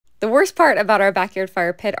The worst part about our backyard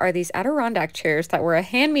fire pit are these Adirondack chairs that were a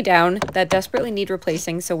hand-me-down that desperately need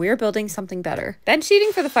replacing, so we are building something better. Bench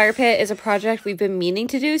seating for the fire pit is a project we've been meaning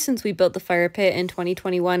to do since we built the fire pit in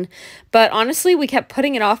 2021, but honestly, we kept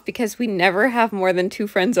putting it off because we never have more than 2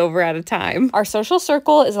 friends over at a time. Our social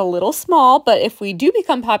circle is a little small, but if we do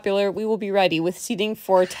become popular, we will be ready with seating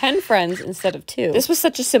for 10 friends instead of 2. This was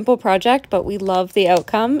such a simple project, but we love the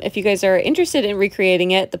outcome. If you guys are interested in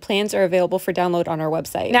recreating it, the plans are available for download on our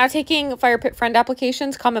website. Now taking fire pit friend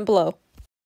applications, comment below.